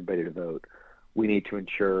easier for everybody to vote. We need to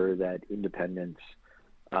ensure that independent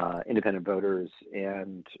voters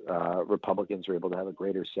and Republicans are able to have a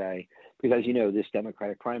greater say, because as you know, this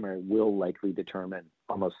Democratic primary will likely determine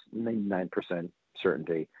almost 99%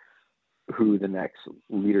 certainty who the next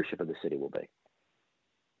leadership of the city will be.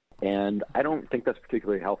 And I don't think that's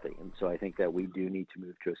particularly healthy. And so I think that we do need to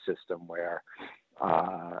move to a system where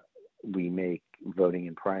we make voting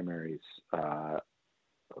in primaries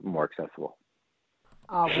more accessible.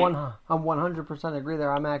 I 100% agree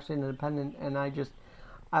there. I'm actually an independent, and I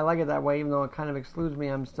like it that way, even though it kind of excludes me.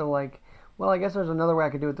 I'm still like, well, I guess there's another way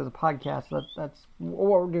I could do it through the podcast. That's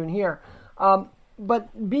what we're doing here.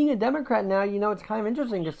 But being a Democrat now, it's kind of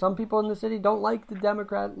interesting because some people in the city don't like the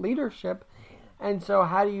Democrat leadership. And so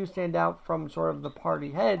how do you stand out from sort of the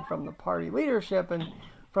party head, from the party leadership, and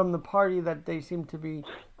from the party that they seem to be,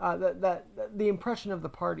 the impression of the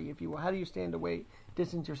party, if you will? How do you stand away,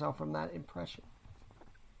 distance yourself from that impression?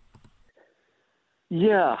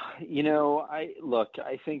 Yeah, I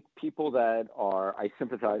think people I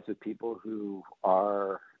sympathize with people who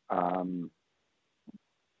are,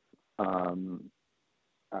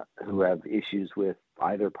 who have issues with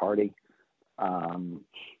either party.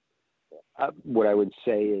 What I would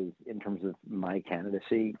say is, in terms of my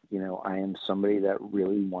candidacy, I am somebody that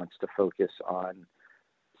really wants to focus on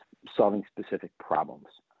solving specific problems.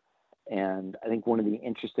 And I think one of the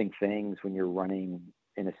interesting things when you're running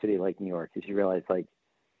in a city like New York is you realize,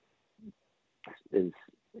 New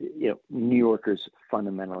Yorkers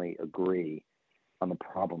fundamentally agree on the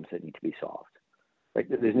problems that need to be solved. Like,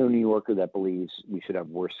 there's no New Yorker that believes we should have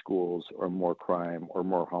worse schools or more crime or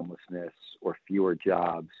more homelessness or fewer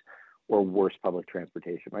jobs or worse public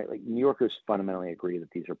transportation, right? Like, New Yorkers fundamentally agree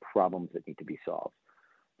that these are problems that need to be solved.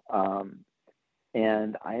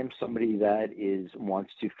 And I am somebody that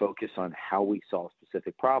wants to focus on how we solve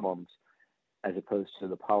specific problems as opposed to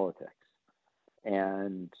the politics.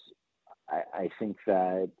 And I think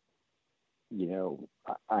that,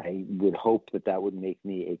 I would hope that would make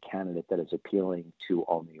me a candidate that is appealing to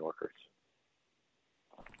all New Yorkers.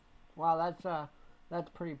 Wow, that's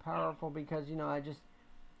pretty powerful because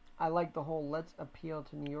I like the whole let's appeal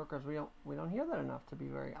to New Yorkers. We don't hear that enough, to be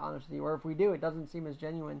very honest with you. Or if we do, it doesn't seem as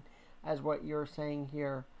genuine as what you're saying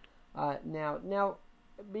here now. Now,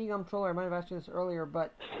 being comptroller, I might have asked you this earlier,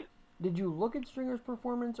 but did you look at Stringer's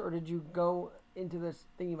performance, or did you go into this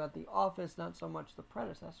thinking about The Office, not so much the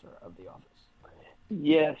predecessor of The Office?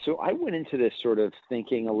 Yeah, so I went into this sort of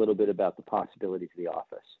thinking a little bit about the possibilities of The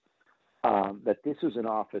Office. That this was an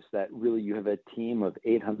office that really you have a team of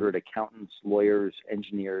 800 accountants, lawyers,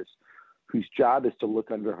 engineers, whose job is to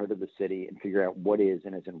look under the hood of the city and figure out what is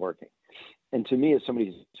and isn't working. And to me, as somebody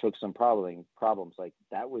who's focused on problems, like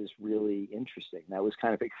that was really interesting. That was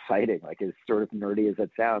kind of exciting, like as sort of nerdy as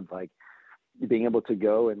that sounds, like being able to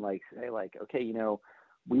go and like say like, okay,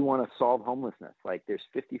 we want to solve homelessness. Like there's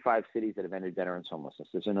 55 cities that have ended veterans homelessness.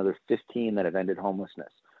 There's another 15 that have ended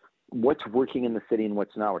homelessness. What's working in the city and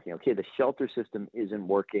what's not working? Okay, the shelter system isn't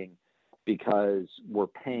working because we're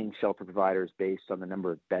paying shelter providers based on the number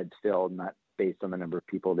of beds filled, not based on the number of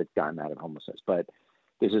people that've gotten out of homelessness. But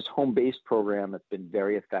there's this home-based program that's been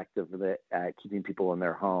very effective at keeping people in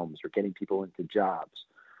their homes or getting people into jobs,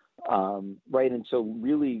 right? And so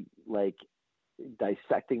really like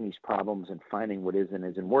dissecting these problems and finding what is and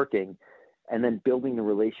isn't working, and then building the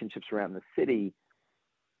relationships around the city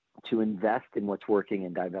to invest in what's working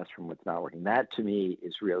and divest from what's not working. That to me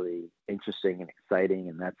is really interesting and exciting,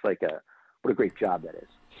 and that's like what a great job that is.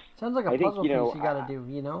 Sounds like a puzzle piece you got to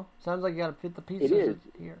do. Sounds like you got to fit the pieces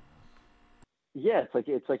here. Yeah,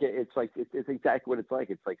 it's exactly what it's like.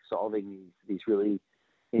 It's like solving these really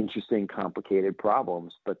interesting, complicated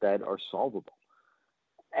problems, but that are solvable.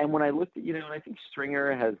 And when I looked at, I think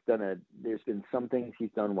Stringer has there's been some things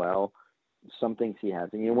he's done well, some things he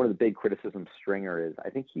hasn't. One of the big criticisms of Stringer is I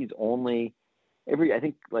think he's only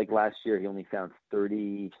like last year he only found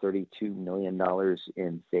 $32 million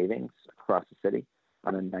in savings across the city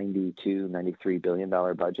on a $93 billion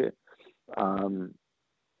budget.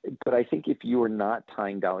 But I think if you are not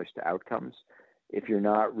tying dollars to outcomes, if you're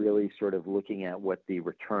not really sort of looking at what the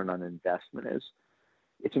return on investment is,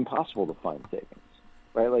 it's impossible to find savings,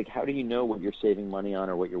 right? Like how do you know what you're saving money on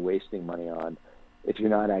or what you're wasting money on if you're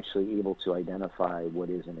not actually able to identify what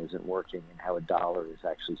is and isn't working and how a dollar is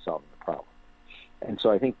actually solving the problem? And so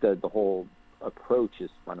I think the whole approach is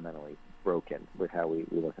fundamentally broken with how we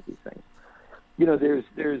look at these things.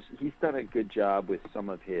 He's done a good job with some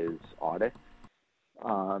of his audits.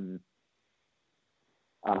 But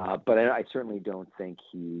I certainly don't think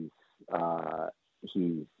he's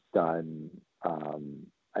done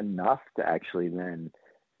enough to actually then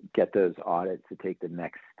get those audits to take the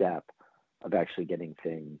next step of actually getting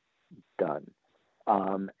things done.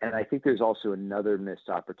 And I think there's also another missed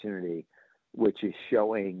opportunity, which is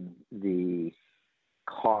showing the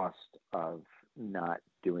cost of not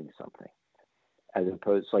doing something. As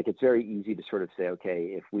opposed, like it's very easy to sort of say,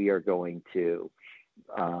 okay, if we are going to,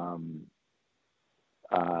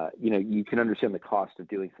 you can understand the cost of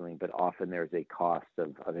doing something, but often there's a cost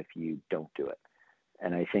of if you don't do it.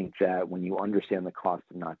 And I think that when you understand the cost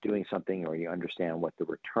of not doing something, or you understand what the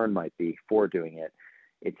return might be for doing it,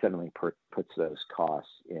 it suddenly puts those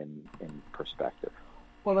costs in perspective.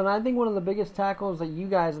 Well, then I think one of the biggest tackles that you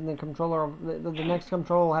guys and the comptroller, the next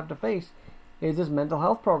comptroller will have to face is this mental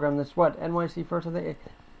health program. That's what NYC First. I think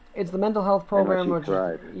it's the mental health program. NYC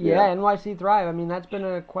Thrive. NYC Thrive. I mean, that's been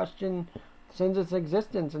a question since its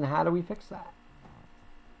existence, and how do we fix that?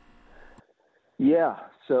 Yeah.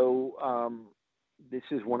 So this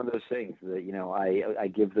is one of those things that I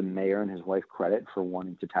give the mayor and his wife credit for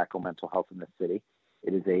wanting to tackle mental health in the city.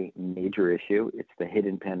 It is a major issue. It's the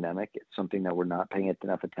hidden pandemic. It's something that we're not paying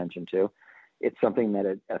enough attention to. It's something that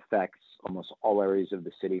it affects almost all areas of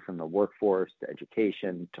the city, from the workforce to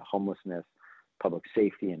education to homelessness, public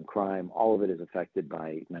safety and crime. All of it is affected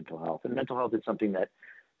by mental health. And mental health is something that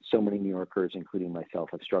so many New Yorkers, including myself,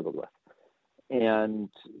 have struggled with. And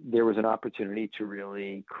there was an opportunity to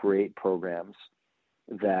really create programs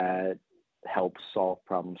that help solve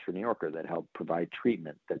problems for New Yorkers, that help provide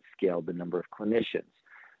treatment, that scaled the number of clinicians,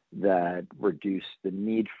 that reduced the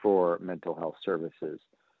need for mental health services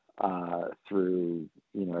through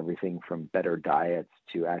everything from better diets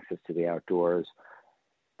to access to the outdoors.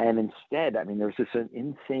 And instead, there was this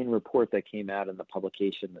insane report that came out in the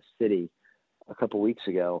publication The City a couple weeks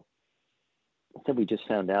ago. It said we just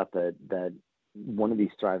found out that one of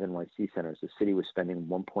these Thrive NYC centers, the city was spending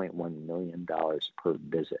 $1.1 million per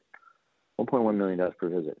visit. $1.1 million per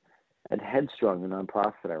visit. At Headstrong, the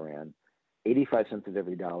nonprofit that I ran, 85 cents of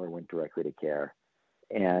every dollar went directly to care.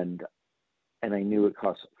 And I knew it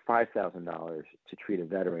cost $5,000 to treat a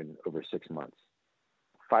veteran over 6 months.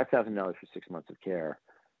 $5,000 for 6 months of care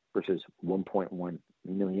versus $1.1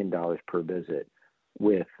 million per visit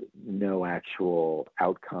with no actual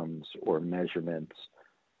outcomes or measurements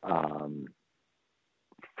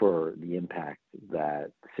for the impact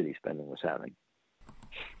that city spending was having.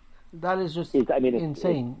 That is just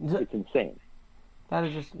insane. It's insane. That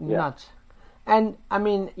is just nuts. And I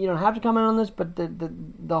mean, you don't have to comment on this, but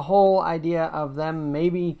the whole idea of them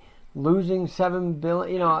maybe losing $7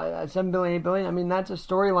 billion, $7 billion, $8 billion. I mean, that's a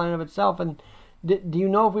storyline of itself. And do you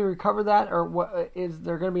know if we recover that, or what is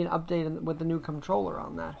there going to be an update with the new comptroller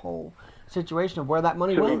on that whole situation of where that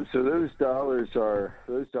money went? So those dollars are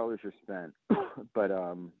spent, but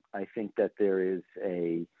I think that there is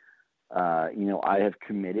I have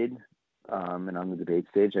committed, and on the debate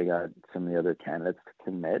stage, I got some of the other candidates to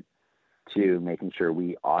commit to making sure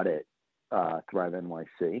we audit Thrive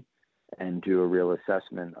NYC and do a real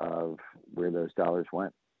assessment of where those dollars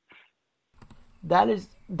went. That is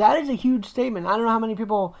a huge statement. I don't know how many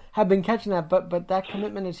people have been catching that, but that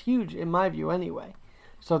commitment is huge in my view anyway.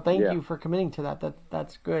 So thank you for committing to that.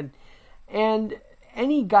 That's good. And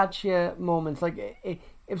any gotcha moments, like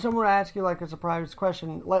if someone were to ask you like a surprise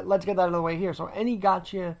question, let's get that out of the way here. So any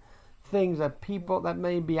gotcha things that people that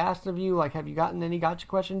may be asked of you, like have you gotten any gotcha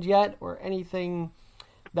questions yet, or anything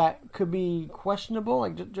that could be questionable?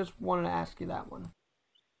 Like just wanted to ask you that one.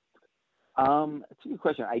 It's a good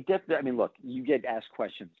question. Look, you get asked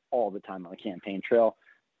questions all the time on the campaign trail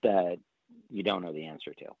that you don't know the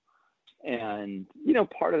answer to. And,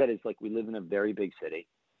 part of that is like we live in a very big city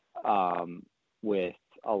with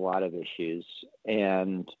a lot of issues.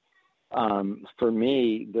 And for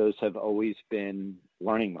me, those have always been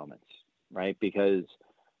learning moments, right? Because,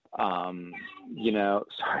 sorry, my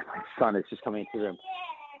son is just coming into the room.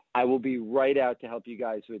 I will be right out to help you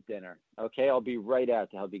guys with dinner. Okay, I'll be right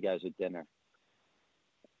out to help you guys with dinner.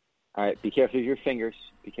 All right, be careful of your fingers.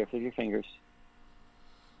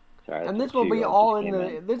 Sorry. And this will be all in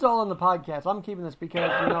the. This is all in the podcast. I'm keeping this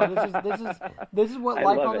because this is what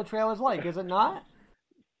life on the trail is like, is it not?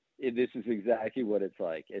 This is exactly what it's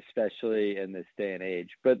like, especially in this day and age.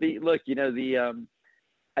 But I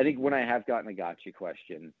think when I have gotten a gotcha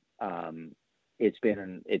question,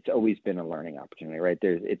 it's always been a learning opportunity, right?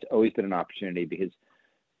 It's always been an opportunity because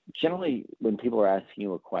generally when people are asking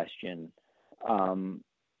you a question,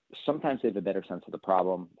 sometimes they have a better sense of the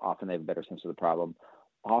problem. Often they have a better sense of the problem.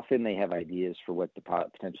 Often they have ideas for what the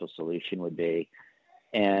potential solution would be.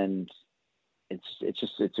 And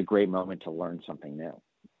it's a great moment to learn something new.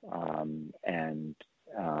 I'm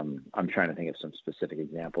trying to think of some specific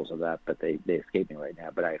examples of that, but they escape me right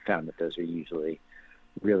now. But I found that those are usually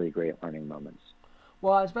really great learning moments.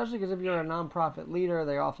 Well, especially because if you're a nonprofit leader,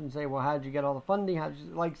 they often say, well, how did you get all the funding?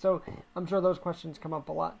 So I'm sure those questions come up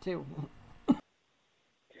a lot too.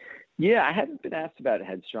 Yeah, I haven't been asked about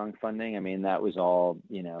Headstrong funding. I mean, that was all,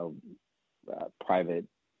 private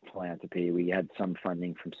philanthropy. We had some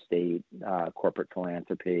funding from state, corporate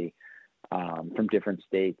philanthropy, from different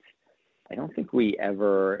states. I don't think we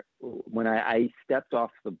ever, when I stepped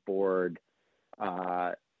off the board,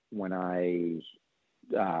 when I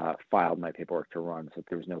filed my paperwork to run, so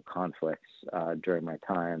there was no conflicts during my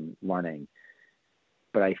time running.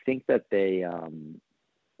 But I think that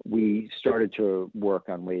we started to work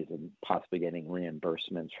on ways of possibly getting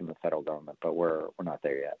reimbursements from the federal government, but we're not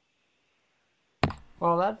there yet.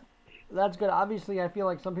 Well, that's good. Obviously, I feel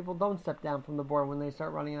like some people don't step down from the board when they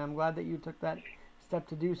start running, and I'm glad that you took that step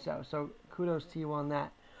to do so. So kudos to you on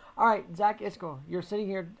that. All right, Zach Iscol, you're sitting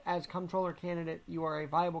here as Comptroller candidate. You are a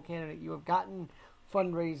viable candidate. You have gotten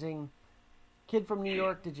fundraising. Kid from New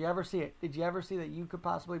York, did you ever see it? Did you ever see that you could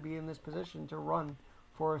possibly be in this position to run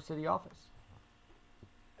for a city office?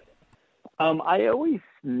 I always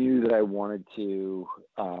knew that I wanted to.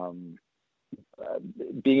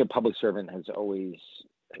 Being a public servant has always,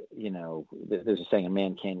 there's a saying, a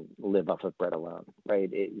man can't live off of bread alone, right?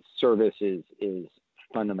 Service is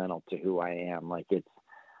fundamental to who I am. Like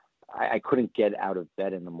I couldn't get out of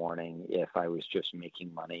bed in the morning if I was just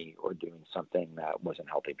making money or doing something that wasn't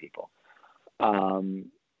helping people.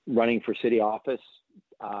 Running for city office,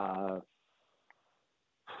 I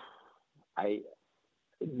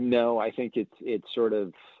think it's sort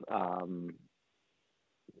of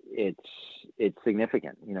it's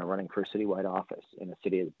significant, running for a citywide office in a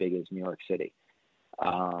city as big as New York City,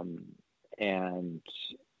 and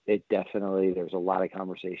it definitely, there's a lot of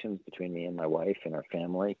conversations between me and my wife and our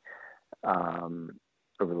family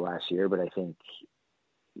over the last year, but I think,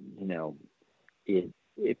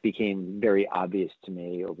 it became very obvious to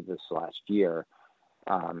me over this last year,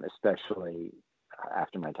 especially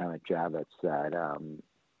after my time at Javits, that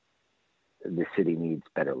the city needs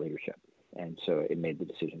better leadership. And so it made the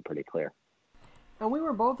decision pretty clear. And we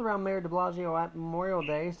were both around Mayor de Blasio at Memorial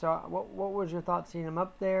Day, so what was your thought seeing him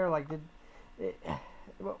up there? Like,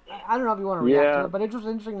 I don't know if you want to react to it, but it was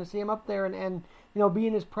interesting to see him up there and be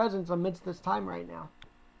in his presence amidst this time right now.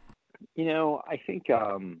 I think,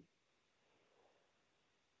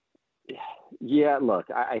 look,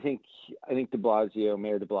 I think de Blasio,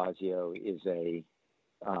 Mayor de Blasio is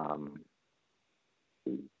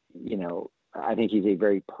I think he's a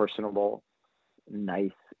very personable,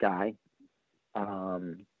 nice guy.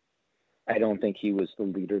 I don't think he was the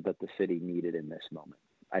leader that the city needed in this moment.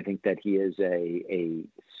 I think that he is a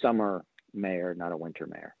summer mayor, not a winter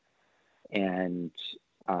mayor. And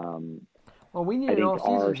we need an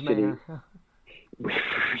all-seasons mayor.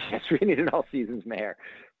 Yes, we need an all-seasons mayor.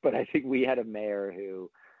 But I think we had a mayor who,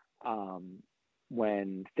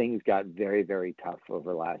 when things got very, very tough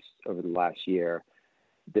over the last year,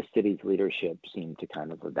 the city's leadership seemed to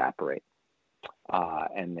kind of evaporate,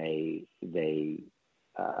 and they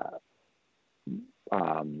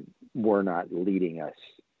were not leading us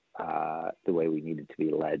the way we needed to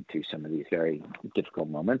be led through some of these very difficult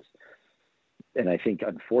moments. And I think,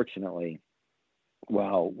 unfortunately,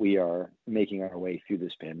 while we are making our way through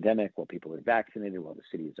this pandemic, while people are vaccinated, while the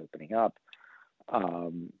city is opening up,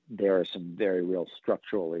 there are some very real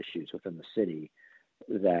structural issues within the city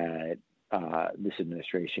that this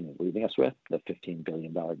administration is leaving us with, the $15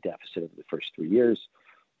 billion deficit over the first 3 years,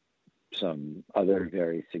 some other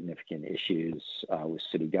very significant issues with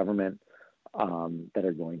city government that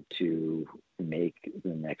are going to make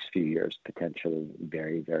the next few years potentially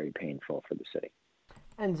very, very painful for the city.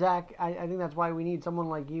 And Zach, I think that's why we need someone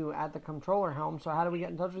like you at the Comptroller helm. So how do we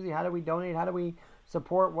get in touch with you? How do we donate? How do we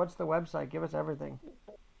support? What's the website? Give us everything.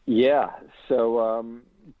 Yeah. So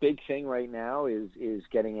big thing right now is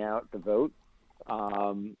getting out the vote.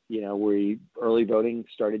 Early voting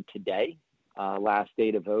started today. Last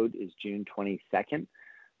day to vote is June 22nd.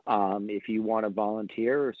 If you want to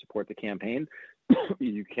volunteer or support the campaign,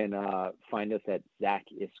 you can find us at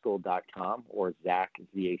zachiscol.com or Zach,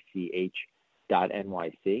 Z-A-C-H,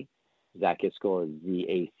 .nyc. Zach Iscol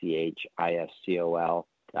is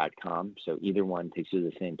ZACHISCOL.com. So either one takes you to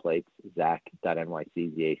the same place, Zach.nyc,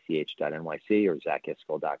 ZACH.nyc, or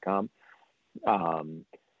ZachIscol.com.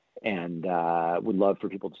 And would love for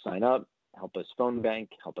people to sign up, help us phone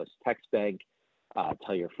bank, help us text bank,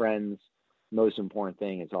 tell your friends. Most important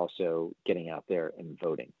thing is also getting out there and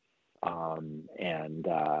voting.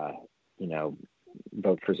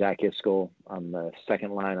 Vote for Zach Iscol on the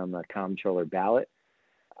second line on the Comptroller ballot.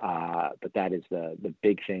 But that is the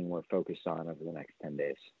big thing we're focused on over the next 10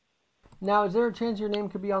 days. Now, is there a chance your name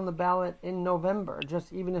could be on the ballot in November?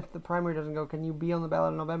 Just even if the primary doesn't go, can you be on the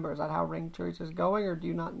ballot in November? Is that how ranked choice is going, or do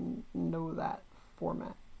you not know that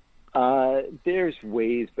format? There's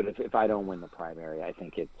ways, but if I don't win the primary, I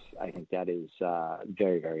think that is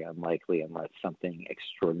very, very unlikely unless something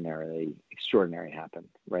extraordinary happened,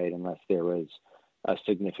 right? Unless there was a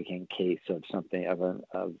significant case of something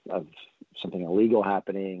of something illegal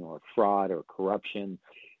happening or fraud or corruption.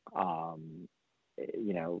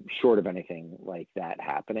 Short of anything like that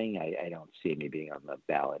happening, I don't see me being on the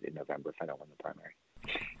ballot in November if I don't win the primary.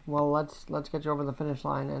 Well, let's get you over the finish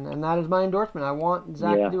line, and that is my endorsement. I want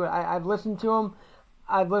Zach to do it. I've listened to him.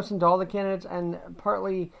 I've listened to all the candidates, and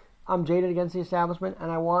partly I'm jaded against the establishment,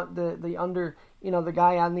 and I want the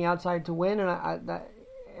guy on the outside to win,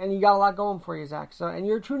 and you got a lot going for you, Zach. So, and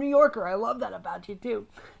you're a true New Yorker. I love that about you too.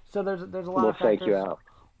 So there's a lot of factors. Thank you, Al.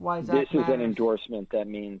 Why Zach This is matters. an endorsement that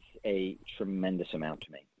means a tremendous amount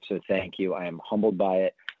to me. So thank you. I am humbled by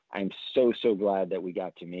it. I'm so glad that we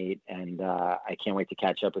got to meet, and I can't wait to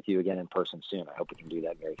catch up with you again in person soon. I hope we can do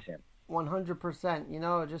that very soon.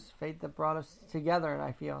 100%. Just fate that brought us together, and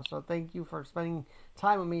I feel. So thank you for spending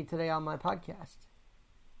time with me today on my podcast.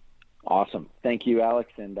 Awesome. Thank you,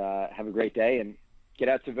 Alex, and have a great day, and get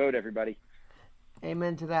out to vote, everybody.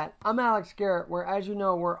 Amen to that. I'm Alex Garrett, where, as you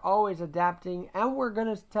know, we're always adapting, and we're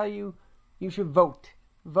going to tell you should vote.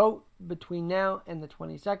 Vote between now and the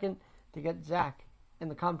 22nd to get Zach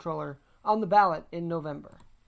and the Comptroller on the ballot in November.